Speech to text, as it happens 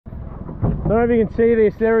don't know if you can see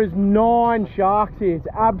this, there is 9 sharks here. It's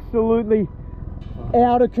absolutely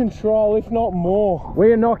out of control, if not more.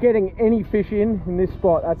 We are not getting any fish in this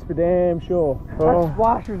spot, that's for damn sure. That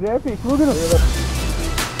splash was epic, look at it.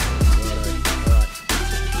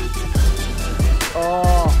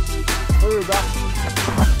 Oh, look at that.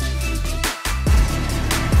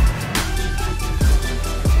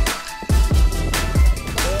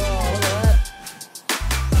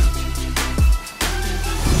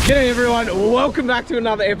 G'day everyone, welcome back to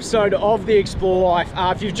another episode of The Explore Life.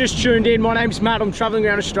 If you've just tuned in, my name's Matt. I'm travelling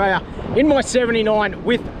around Australia in my 79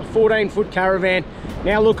 with a 14-foot caravan.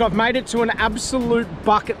 Now look, I've made it to an absolute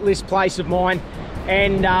bucket list place of mine,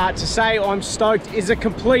 and to say I'm stoked is a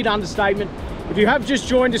complete understatement. If you have just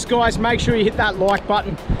joined us, guys, make sure you hit that like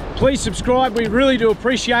button. Please subscribe, we really do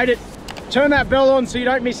appreciate it. Turn that bell on so you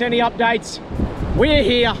don't miss any updates. We're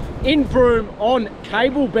here in Broome on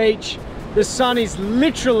Cable Beach. The sun is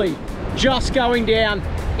literally just going down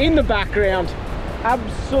in the background.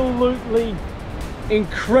 Absolutely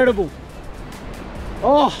incredible.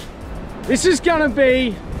 Oh, this is gonna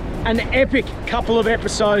be an epic couple of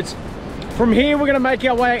episodes. From here, we're gonna make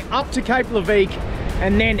our way up to Cape Leveque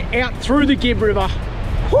and then out through the Gibb River.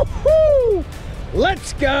 Woohoo!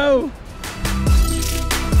 Let's go!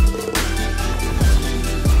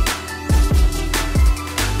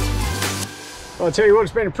 I'll tell you what,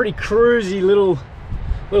 it's been a pretty cruisy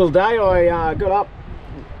little day. I got up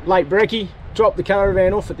late brekkie, dropped the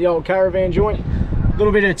caravan off at the old caravan joint, a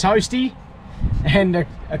little bit of toasty and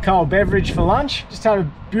a cold beverage for lunch. Just had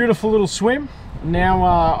a beautiful little swim. Now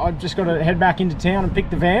I've just got to head back into town and pick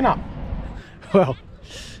the van up. Well,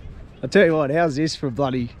 I'll tell you what, how's this for a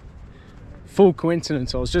bloody full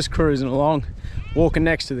coincidence? I was just cruising along, walking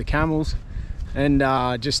next to the camels, and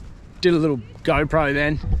just did a little GoPro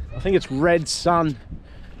then. I think it's Red Sun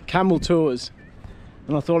Camel Tours,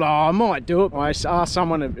 and I thought, oh, I might do it. I asked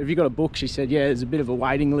someone, have you got a book? She said, yeah, there's a bit of a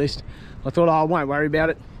waiting list. I thought, oh, I won't worry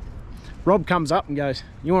about it. Rob comes up and goes,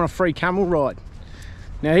 you want a free camel ride?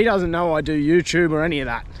 Now, he doesn't know I do YouTube or any of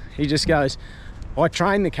that. He just goes, I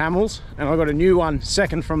train the camels, and I got a new one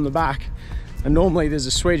second from the back, and normally there's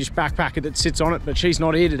a Swedish backpacker that sits on it, but she's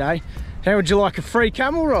not here today. How would you like a free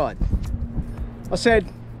camel ride? I said,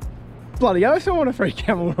 bloody oath, I want a free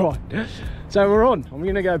camel ride. So we're on. I'm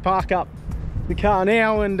gonna go park up the car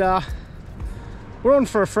now, and we're on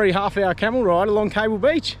for a free half-hour camel ride along Cable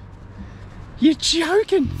Beach. You're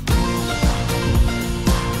joking.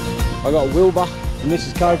 I got Wilbur and this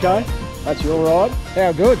is Coco. That's your ride.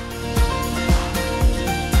 How good.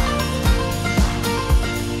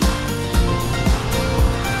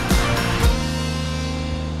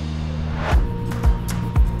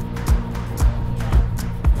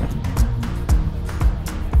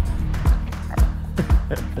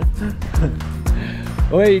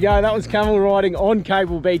 Well, there you go, that was camel riding on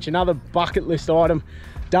Cable Beach, another bucket list item.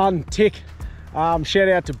 Done, tick. Shout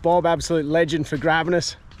out to Bob, absolute legend, for grabbing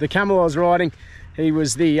us. The camel I was riding, he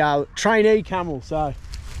was the trainee camel, so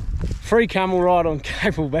free camel ride on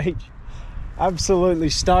Cable Beach. Absolutely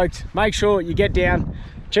stoked. Make sure you get down,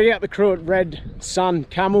 check out the crew at Red Sun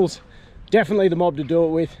Camels. Definitely the mob to do it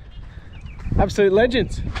with. Absolute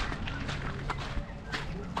legends.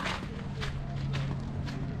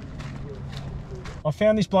 I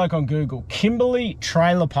found this bloke on Google, Kimberley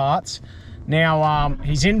Trailer Parts. Now,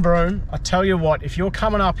 he's in Broome. I tell you what, if you're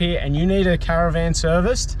coming up here and you need a caravan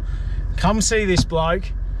serviced, come see this bloke.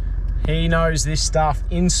 He knows this stuff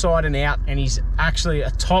inside and out, and he's actually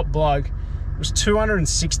a top bloke. It was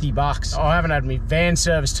 260 bucks. I haven't had my van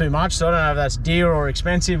serviced too much, so I don't know if that's dear or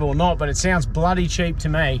expensive or not, but it sounds bloody cheap to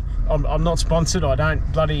me. I'm not sponsored. I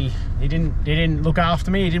don't bloody, he didn't look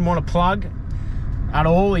after me. He didn't want to plug at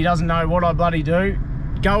all. He doesn't know what I bloody do.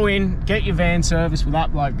 Go in, get your van serviced with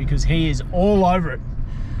that bloke, because he is all over it.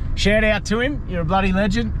 Shout out to him. You're a bloody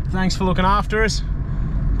legend. Thanks for looking after us.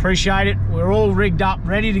 Appreciate it. We're all rigged up,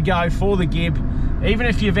 ready to go for the Gibb. Even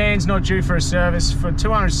if your van's not due for a service, for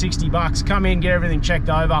 260 bucks, come in, get everything checked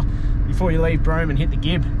over before you leave Broome and hit the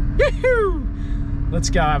Gibb. Yoo-hoo!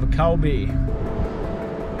 Let's go have a cold beer.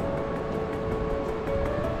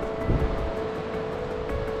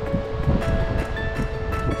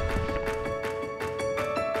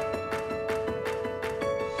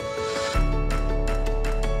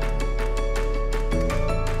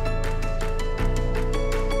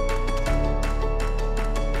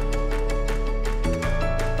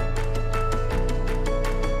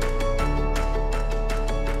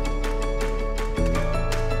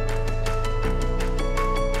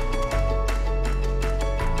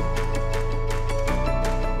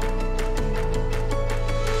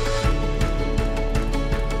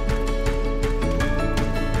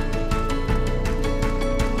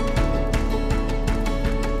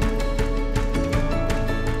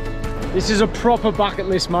 This is a proper bucket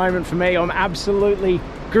list moment for me. I'm absolutely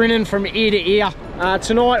grinning from ear to ear.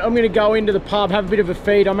 Tonight I'm going to go into the pub, have a bit of a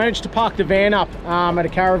feed. I managed to park the van up at a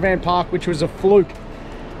caravan park, which was a fluke.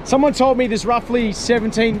 Someone told me there's roughly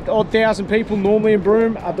 17,000 people normally in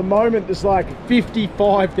Broome. At the moment there's like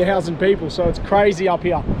 55,000 people, so it's crazy up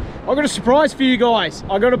here. I've got a surprise for you guys.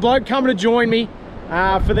 I got a bloke coming to join me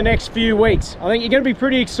for the next few weeks. I think you're going to be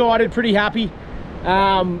pretty excited, pretty happy.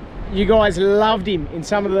 You guys loved him in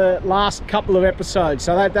some of the last couple of episodes,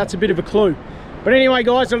 so that's a bit of a clue. But anyway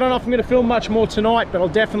guys, I don't know if I'm going to film much more tonight, but I'll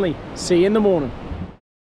definitely see you in the morning.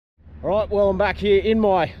 All right, well, I'm back here in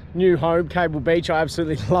my new home, Cable Beach. I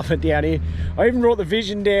absolutely love it down here. I even brought the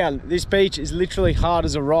vision down. This beach is literally hard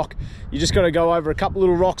as a rock. You just got to go over a couple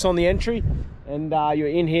little rocks on the entry and you're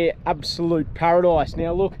in here, absolute paradise.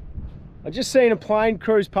 Now look, I just seen a plane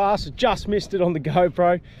cruise past. I just missed it on the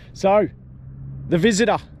GoPro. So the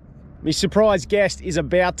visitor, my surprise guest, is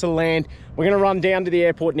about to land. We're going to run down to the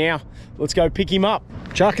airport now. Let's go pick him up.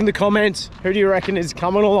 Chuck in the comments, who do you reckon is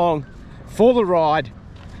coming along for the ride?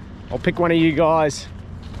 I'll pick one of you guys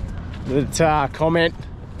that comment.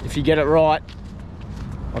 If you get it right,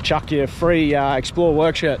 I'll chuck you a free Explore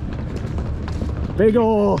work shirt. Big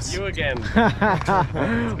horse. You again.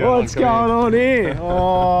 What's going on here?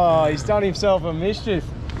 Oh, he's done himself a mischief.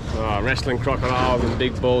 Oh, wrestling crocodiles and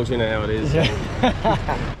big balls, you know how it is.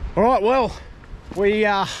 Yeah. All right, well, we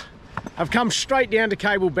have come straight down to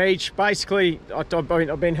Cable Beach. Basically, I've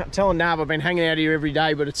been telling Nav I've been hanging out here every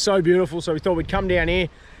day, but it's so beautiful, so we thought we'd come down here.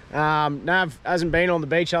 Nav hasn't been on the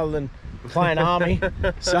beach other than playing army,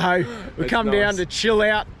 so we come down to chill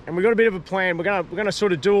out, and we've got a bit of a plan. We're gonna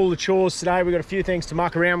sort of do all the chores today. We've got a few things to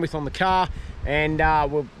muck around with on the car, and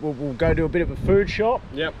we'll go do a bit of a food shop.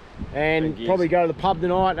 Yep. And probably go to the pub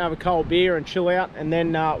tonight and have a cold beer and chill out, and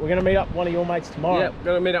then we're going to meet up with one of your mates tomorrow. Yep, we're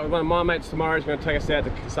going to meet up with one of my mates tomorrow. He's going to take us out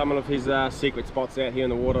to some of his secret spots out here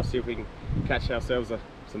in the water, see if we can catch ourselves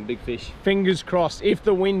some big fish. Fingers crossed, if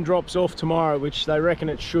the wind drops off tomorrow, which they reckon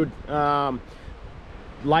it should,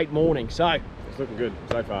 late morning. So it's looking good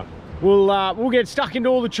so far. We'll get stuck into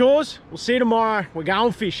all the chores. We'll see you tomorrow. We're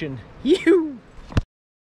going fishing. You.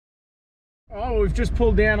 Oh, we've just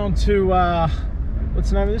pulled down onto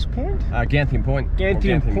what's the name of this point? Ganthian Point.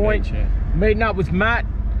 Ganthian Point. Beach, yeah. Meeting up with Matt.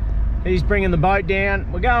 He's bringing the boat down.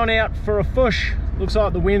 We're going out for a fish. Looks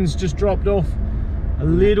like the wind's just dropped off a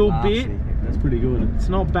little bit. That's pretty good. It's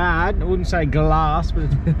not bad. I wouldn't say glass, but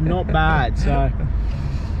it's not bad. So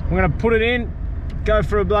we're going to put it in, go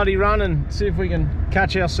for a bloody run, and see if we can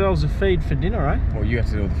catch ourselves a feed for dinner, eh? Well, you have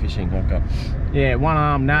to do all the fishing. I've got... Yeah, one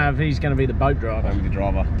arm Nav. He's going to be the boat driver. I'm the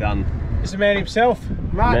driver. Done. This is the man himself,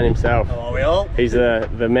 Mark. Man himself. Hello, we all. He's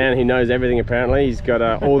the man who knows everything apparently. He's got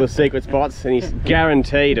all the secret spots, and he's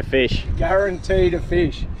guaranteed a fish. Guaranteed a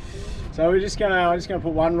fish. So we're just gonna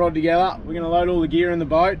put one rod together. We're gonna load all the gear in the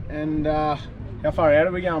boat, and how far out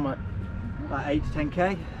are we going, mate? About 8 to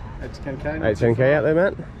 10k. 8 to 10k. 8 to 10k out there,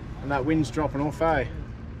 mate. And that wind's dropping off, eh?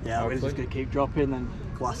 Yeah, we're just gonna keep dropping and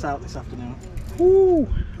glass out this afternoon. Woo!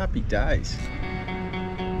 Happy days.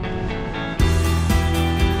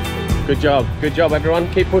 Good job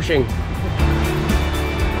everyone, keep pushing.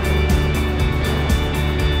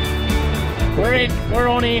 We're in, we're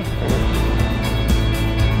on here.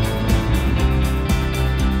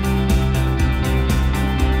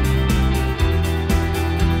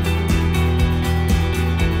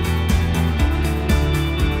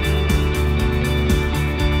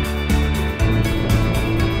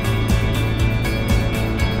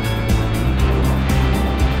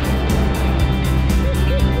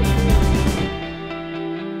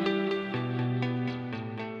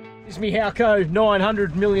 Me Halco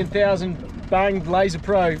 900,000,000 banged Laser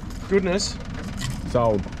Pro goodness.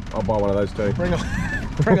 Sold. I'll buy one of those too. Bring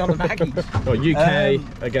on the Mackies. Oh, UK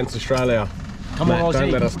against Australia. Come on, Aussie. Don't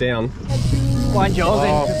let us down. One yours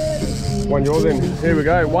in. One yours in. Here we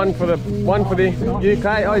go. One for the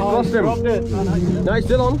UK. Oh, he's lost him. No, he's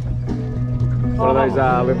still on. One of those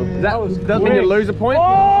little. Does that mean you lose a point?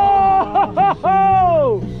 Oh!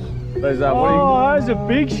 Those, that was a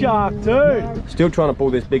big shark too. Still trying to pull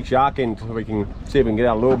this big shark in so we can see if we can get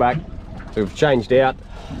our lure back. So we've changed out.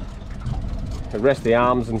 Rest the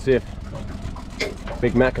arms and see if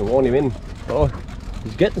Big Mac can warn him in. Oh,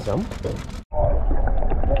 he's getting some.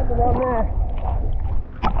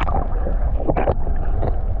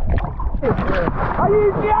 Are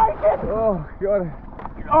you joking? Oh, God.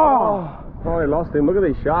 Oh, I lost him. Look at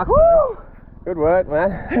these sharks. woo! Good work,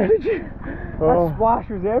 man. How did you? That splash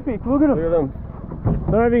was epic. Look at them. Look at them.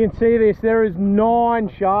 I don't know if you can see this. There is 9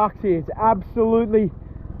 sharks here. It's absolutely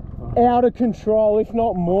out of control, if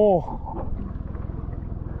not more.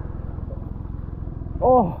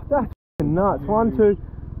 Oh, that's nuts. 1, 2,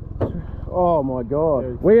 3. Oh my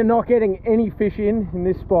god. We are not getting any fish in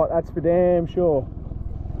this spot, that's for damn sure.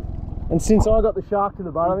 And since I got the shark to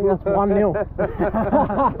the boat, I think that's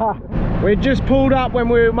 1-0. We just pulled up when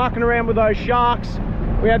we were mucking around with those sharks.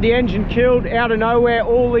 We had the engine killed. Out of nowhere,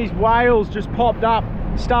 all these whales just popped up,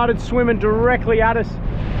 started swimming directly at us.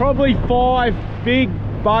 Probably 5 big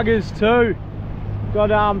buggers too.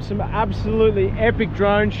 Got some absolutely epic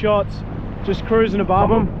drone shots, just cruising above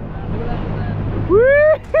them.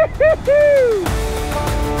 Woo-hoo-hoo-hoo!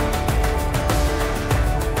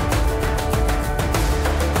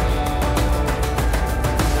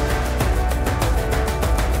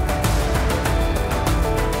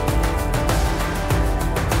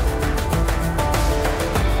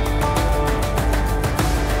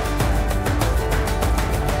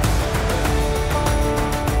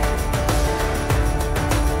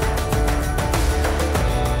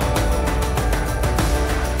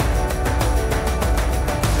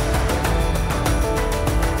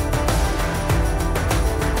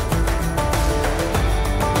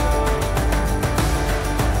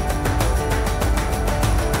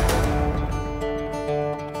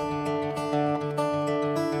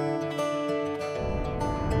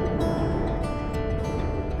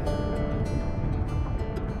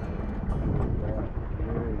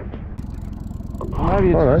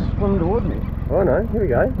 Maybe it's swimming towards me. Oh no, here we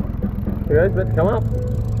go. Here it goes, let's come up.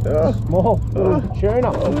 Oh. Small little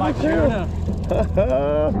tuna. Big tuna.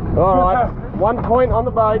 Alright, 1 point on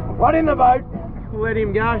the boat. One in the boat. We'll let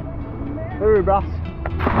him go. Through, Russ.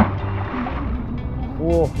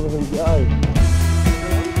 Oh, let him go.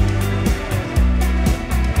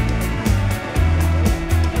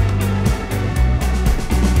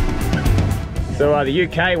 So the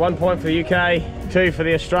UK, 1 point for the UK, 2 for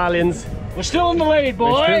the Australians. We're still in the lead,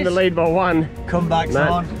 boys. We're still in the lead by 1. Comeback's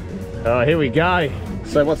on. Oh, here we go.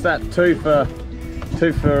 So what's that? 2 for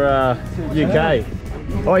UK.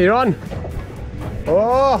 Oh, you're on.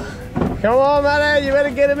 Oh, come on, Matty. You better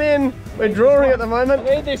get him in. We're drawing at the moment.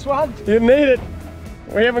 I need this one. You need it.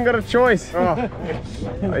 We haven't got a choice. Oh.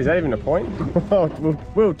 Oh, is that even a point?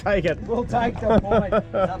 We'll take it. We'll take the point.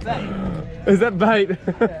 Is that bait?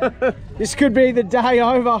 Yeah. This could be the day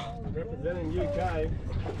over. Representing UK.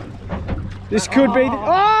 This could be the...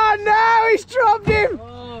 Oh no, he's dropped him!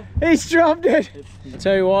 He's dropped it!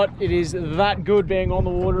 Tell you what, it is that good being on the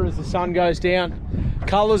water as the sun goes down.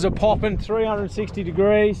 Colours are popping, 360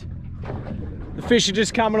 degrees. The fish are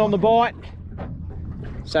just coming on the bite.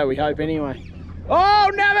 So we hope anyway.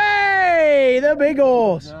 Oh, Navy! The big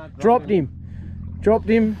horse! No, dropped him. Dropped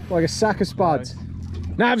him like a sack of spuds.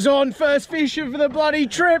 Nav's on, first fish of the bloody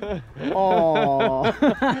trip. Oh,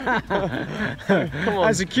 come on.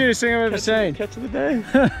 That's the cutest thing I've ever seen. Catch of the day.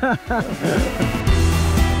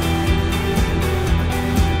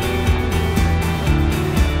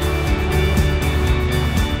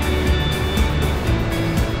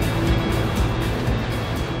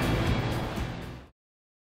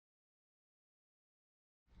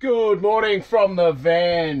 Good morning from the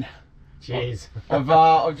van. Jeez.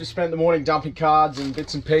 I've just spent the morning dumping cards and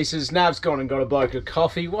bits and pieces. Nav's gone and got a bloke a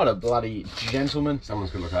coffee. What a bloody gentleman.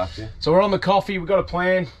 Someone's gonna look after you. So we're on the coffee. We've got a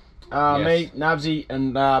plan. Yes. Me, Nabsy,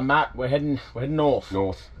 and Matt. We're heading north.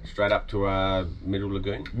 North, straight up to Middle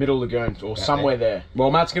Lagoon. Middle Lagoon, or somewhere there.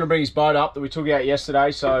 Well, Matt's going to bring his boat up that we took out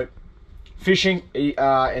yesterday. So fishing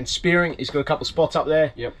and spearing. He's got a couple of spots up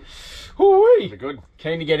there. Yep. Woo-wee. They're good.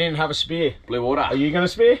 Keen to get in and have a spear. Blue water. Are you going to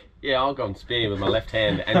spear? Yeah, I'll go and spear with my left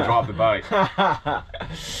hand and drive the boat.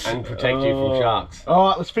 And protect you from sharks.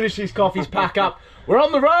 Alright, let's finish these coffees, pack up. We're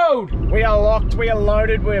on the road. We are locked, we are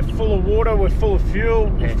loaded, we're full of water, we're full of fuel,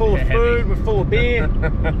 we're full of food, we're full of beer.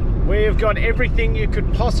 We've got everything you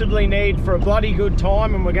could possibly need for a bloody good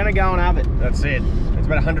time, and we're going to go and have it. That's it. It's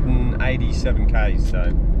about 187 k's,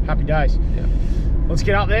 so happy days. Yeah. Let's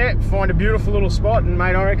get up there, find a beautiful little spot, and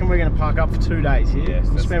mate, I reckon we're going to park up for 2 days here. Yes,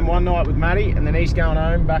 we'll spend one night with Matty, and then he's going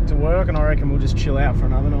home back to work, and I reckon we'll just chill out for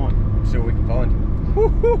another night. See what we can find.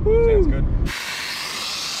 Sounds good.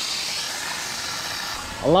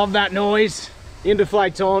 I love that noise.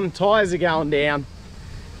 Interflate's on, tyres are going down.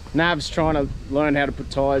 Nav's trying to learn how to put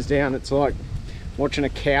tyres down. It's like watching a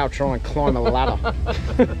cow try and climb a ladder.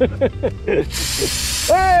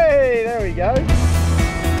 Hey, there we go.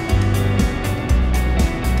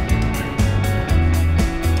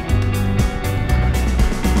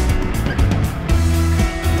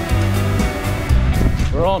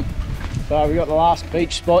 We're on. So we got the last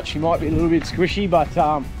beach spot. She might be a little bit squishy, but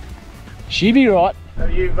she'll be right.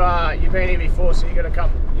 You've been here before, so you got a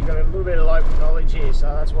little bit of local knowledge here. So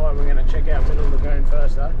that's why we're going to check out Middle Lagoon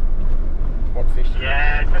first, though. What fish?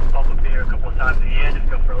 Yeah, just pop up here a couple of times a year, just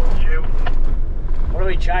go for a little shoot. What are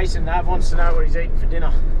we chasing? Nav wants to know what he's eating for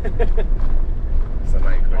dinner. That's the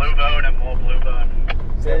main question. Blue bone and more blue bone.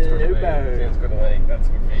 Sounds good to Blue me. bone. Sounds good to me. That's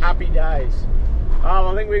good fish. Happy days.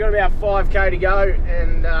 I think we've got about 5k to go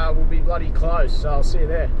and we'll be bloody close, so I'll see you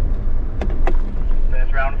there.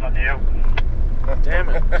 First round is on you. Damn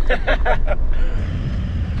it.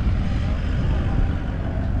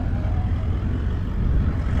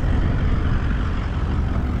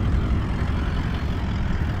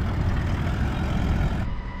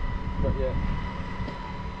 Not yet.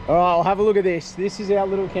 All right, I'll have a look at this. This is our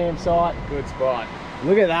little campsite. Good spot.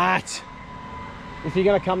 Look at that. If you're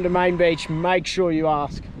going to come to Main Beach, make sure you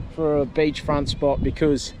ask for a beachfront spot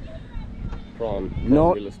because Prime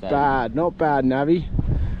not real estate. bad, not bad, Navi.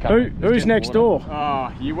 Couple- Who's next door?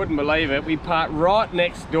 Oh, you wouldn't believe it. We parked right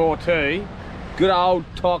next door to good old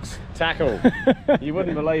Tox Tackle. You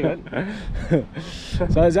wouldn't believe it. So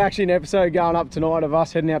there's actually an episode going up tonight of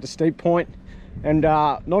us heading out to Steep Point, and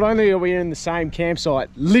not only are we in the same campsite,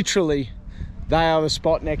 literally they are the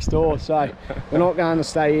spot next door, so we're not going to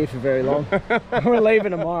stay here for very long. We're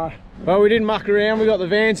leaving tomorrow. Well, we didn't muck around. We got the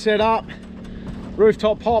van set up,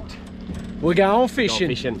 rooftop popped. We're going fishing.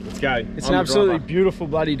 Let's go. It's an absolutely beautiful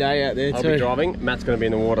bloody day out there I'll too. be driving. Matt's going to be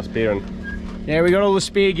in the water spearing. Yeah, we got all the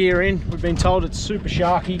spear gear in. We've been told it's super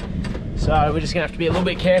sharky, so we're just gonna have to be a little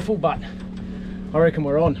bit careful, but I reckon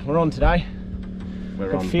we're on. We're on today. We're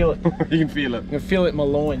I can on. feel it. You can feel it. I can feel it in my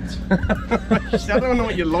loins. I don't know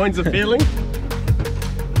what your loins are feeling.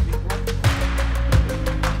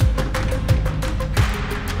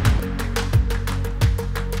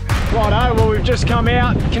 Righto, well we've just come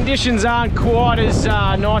out. Conditions aren't quite as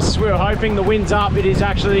nice as we were hoping. The wind's up. It is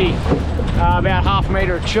actually about half a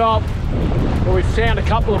metre of chop. But we've found a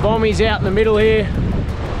couple of bombies out in the middle here.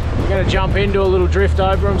 We're going to jump into a little drift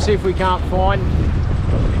over them, see if we can't find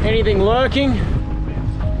anything lurking.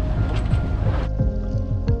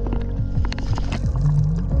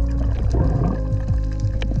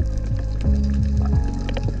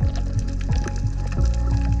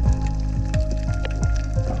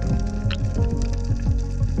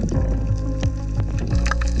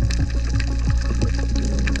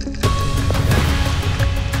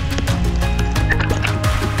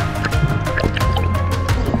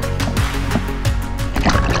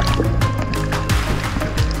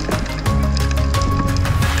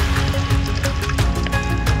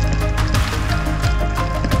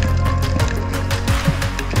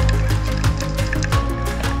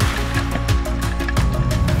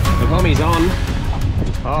 Tommy's on.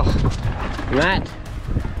 Oh, Matt,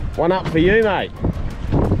 one up for you, mate.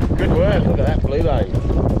 Good work. Look at that blue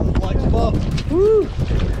bone. Like spot. Woo.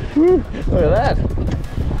 Woo. Look at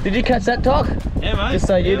that. Did you catch that, Toc? Yeah, mate. Just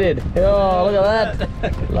so you did. Oh, look at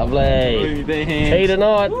that. Lovely. Tea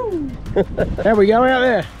tonight. How we go out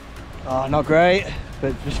there? Oh, not great,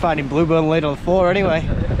 but just finding bluebird laid on the floor anyway.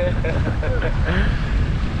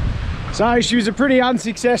 So she was a pretty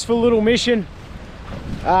unsuccessful little mission.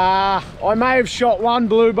 I may have shot one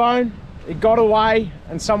blue bone, it got away,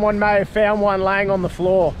 and someone may have found one laying on the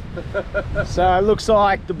floor. So it looks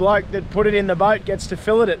like the bloke that put it in the boat gets to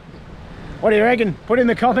fillet it. What do you reckon? Put in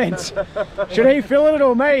the comments. Should he fillet it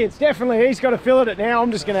or me? It's definitely he's got to fillet it now.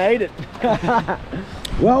 I'm just going to eat it.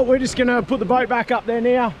 Well, we're just going to put the boat back up there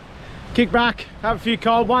now, kick back, have a few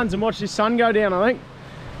cold ones and watch this sun go down, I think.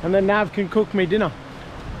 And then Nav can cook me dinner.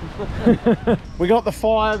 We got the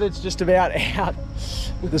fire that's just about out.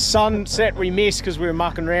 The sunset we missed because we were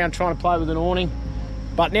mucking around trying to play with an awning.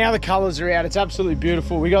 But now the colours are out. It's absolutely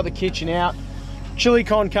beautiful. We got the kitchen out. Chili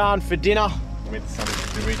con carne for dinner. With some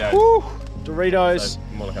Doritos. Woo! Doritos. So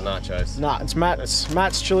more like a nachos. Nah, it's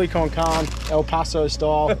Matt's chili con carne, El Paso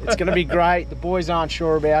style. It's going to be great. The boys aren't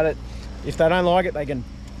sure about it. If they don't like it, they can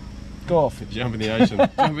go off. Jump in the ocean.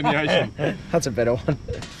 Jump in the ocean. That's a better one.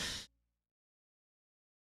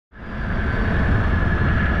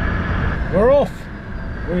 We're off.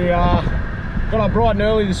 We got up bright and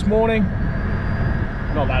early this morning.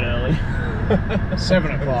 Not that early.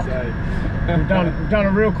 7 o'clock. We've done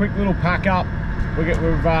a real quick little pack up.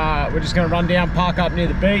 We're just going to run down, park up near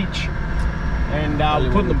the beach, and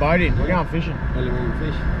we're putting the boat in. We're going fishing.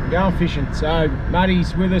 We're going fishing. So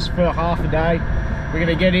Matty's with us for half a day. We're going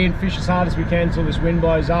to get in, fish as hard as we can until this wind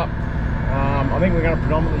blows up. I think we're going to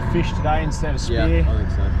predominantly fish today instead of spear. Yeah, I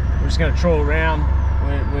think so. We're just going to trawl around.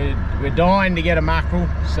 We're dying to get a mackerel,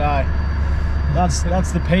 so that's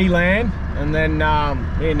the P land, and then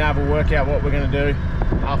me and Nav will work out what we're going to do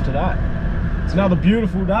after that. It's another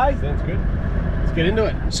beautiful day. Sounds good. Let's get into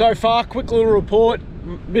it. So far, quick little report.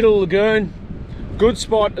 Middle lagoon, good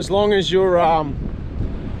spot as long as you're on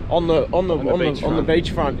on the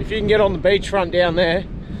beachfront. If you can get on the beachfront down there,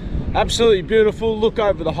 absolutely beautiful. Look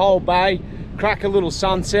over the whole bay, crack a little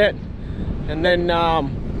sunset, and then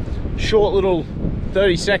short little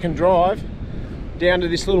 30-second drive down to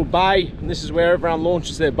this little bay, and this is where everyone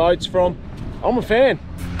launches their boats from. I'm a fan.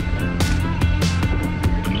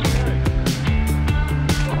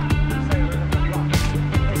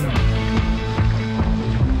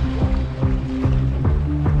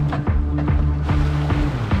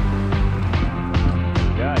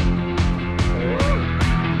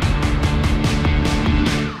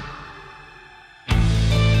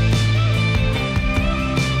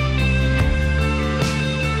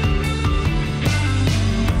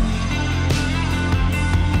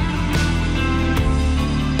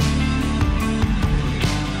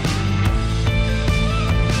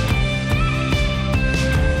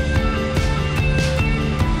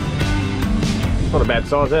 Not a bad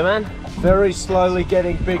size there, man. Very slowly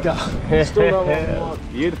getting bigger. Still not long.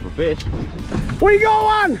 Beautiful fish. We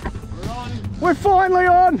got one! We're on. We're finally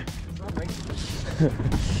on!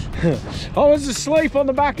 I was asleep on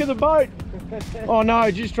the back of the boat. Oh no,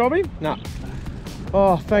 did you just drop him? No.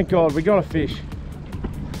 Oh, thank God, we got a fish.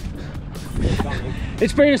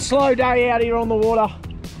 It's been a slow day out here on the water.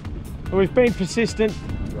 We've been persistent.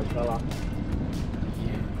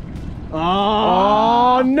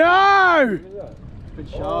 Oh no!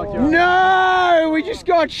 No! We just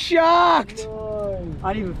got sharked!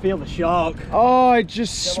 I didn't even feel the shark. Oh, I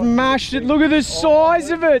just smashed it. Look at the size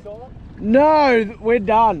of it. No, we're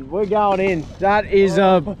done. We're going in. That is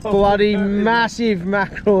a bloody massive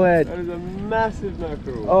mackerel head. That is a massive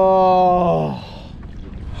mackerel. Oh.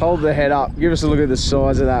 Hold the head up. Give us a look at the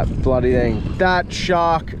size of that bloody thing. That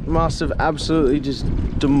shark must have absolutely just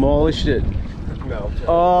demolished it. No.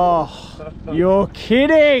 Oh, you're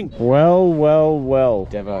kidding. Well, well, well.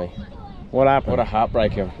 Devo. What happened? What a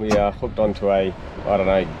heartbreaker. We hooked onto a, I don't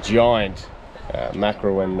know, giant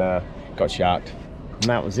mackerel and got sharked. And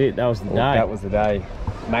that was it. That was the day. That was the day.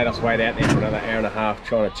 Made us wait out there for another hour and a half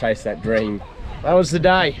trying to chase that dream. That was the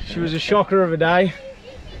day. She was a shocker of a day.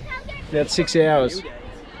 About 6 hours.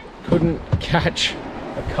 Couldn't catch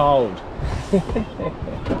a cold.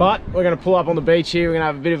 But we're going to pull up on the beach here. We're going to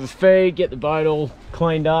have a bit of a feed, get the boat all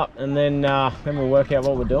cleaned up, and then we'll work out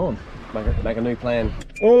what we're doing. Make a new plan.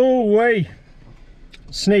 Oh wee!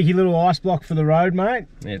 Sneaky little ice block for the road, mate.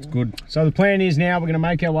 Yeah, it's good. So the plan is now we're going to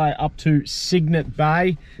make our way up to Cygnet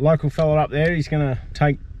Bay. Local fella up there, he's going to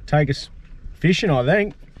take us fishing, I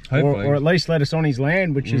think. Hopefully. Or at least let us on his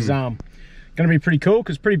land, which is going to be pretty cool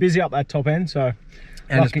because it's pretty busy up that top end. So.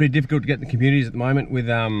 And it's pretty difficult to get in the communities at the moment with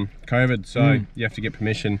COVID, so you have to get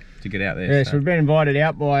permission to get out there. Yeah, so we've been invited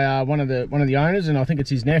out by one of the owners, and I think it's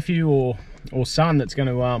his nephew or son that's going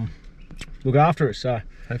to look after us. So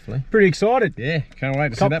hopefully, pretty excited. Yeah, can't wait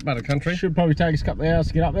to see that part of the country. Should probably take us a couple of hours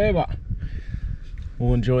to get up there, but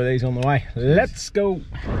we'll enjoy these on the way. Let's go.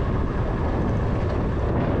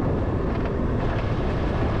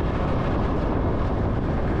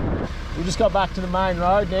 We just got back to the main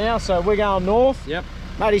road now, so we're going north. Yep.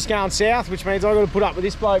 Matty's going south, which means I've got to put up with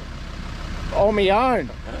this bloke on my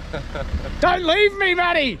own. Don't leave me,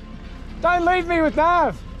 Matty! Don't leave me with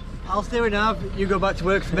Nav. I'll stay with Nav, you go back to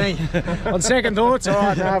work for me. On second thoughts, all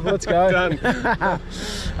right, Nav, let's go. Done.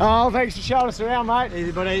 Oh, thanks for showing us around, mate.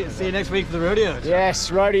 Easy buddy, see you next week for the rodeo.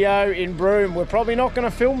 Yes, rodeo in Broome. We're probably not going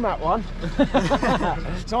to film that one.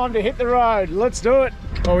 Time to hit the road, let's do it.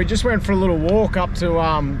 Well, we just went for a little walk up to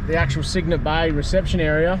the actual Cygnet Bay reception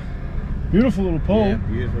area. Beautiful little pool. Yeah,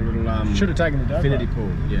 beautiful little should have taken the dope. infinity pool,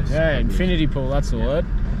 yes. Yeah, infinity pool, that's the word.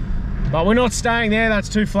 But we're not staying there, that's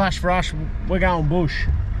too flash for us. We're going bush.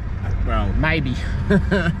 Well, maybe.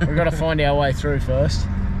 We've got to find our way through first.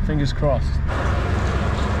 Fingers crossed.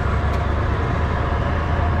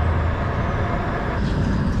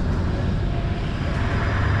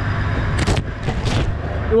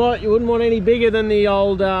 What, you wouldn't want any bigger than the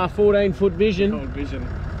old 14-foot Vision. old Vision.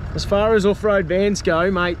 As far as off-road vans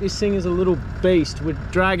go, mate, this thing is a little beast. We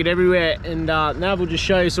drag it everywhere, and Nav will just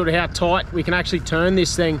show you sort of how tight we can actually turn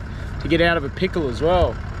this thing to get out of a pickle as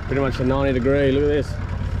well. Pretty much a 90 degree, look at this.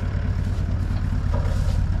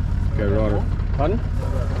 Go right. Pardon?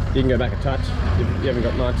 You can go back a touch. You haven't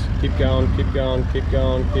got much. Keep going, keep going, keep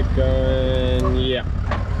going, keep going. Yeah.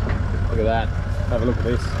 Look at that. Have a look at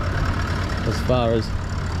this. As far as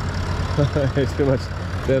there's too much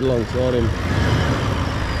dead alongside him.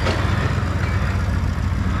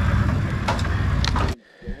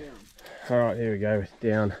 Alright, here we go,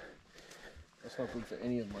 down. That's not good for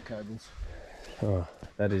any of my cables. Oh,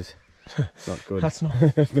 that is not good. That's not,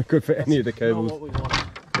 That's not good for any of the cables. not what we want.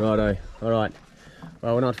 Righto, alright.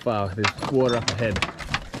 Well, we're not far, there's water up ahead.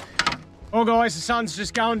 Well guys, the sun's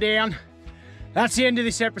just going down. That's the end of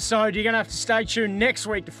this episode. You're gonna have to stay tuned next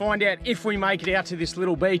week to find out if we make it out to this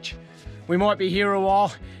little beach. We might be here a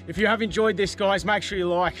while. If you have enjoyed this, guys, make sure you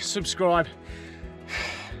like, subscribe.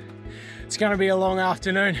 It's gonna be a long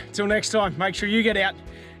afternoon. Till next time, make sure you get out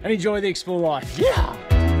and enjoy the Explore life. Yeah!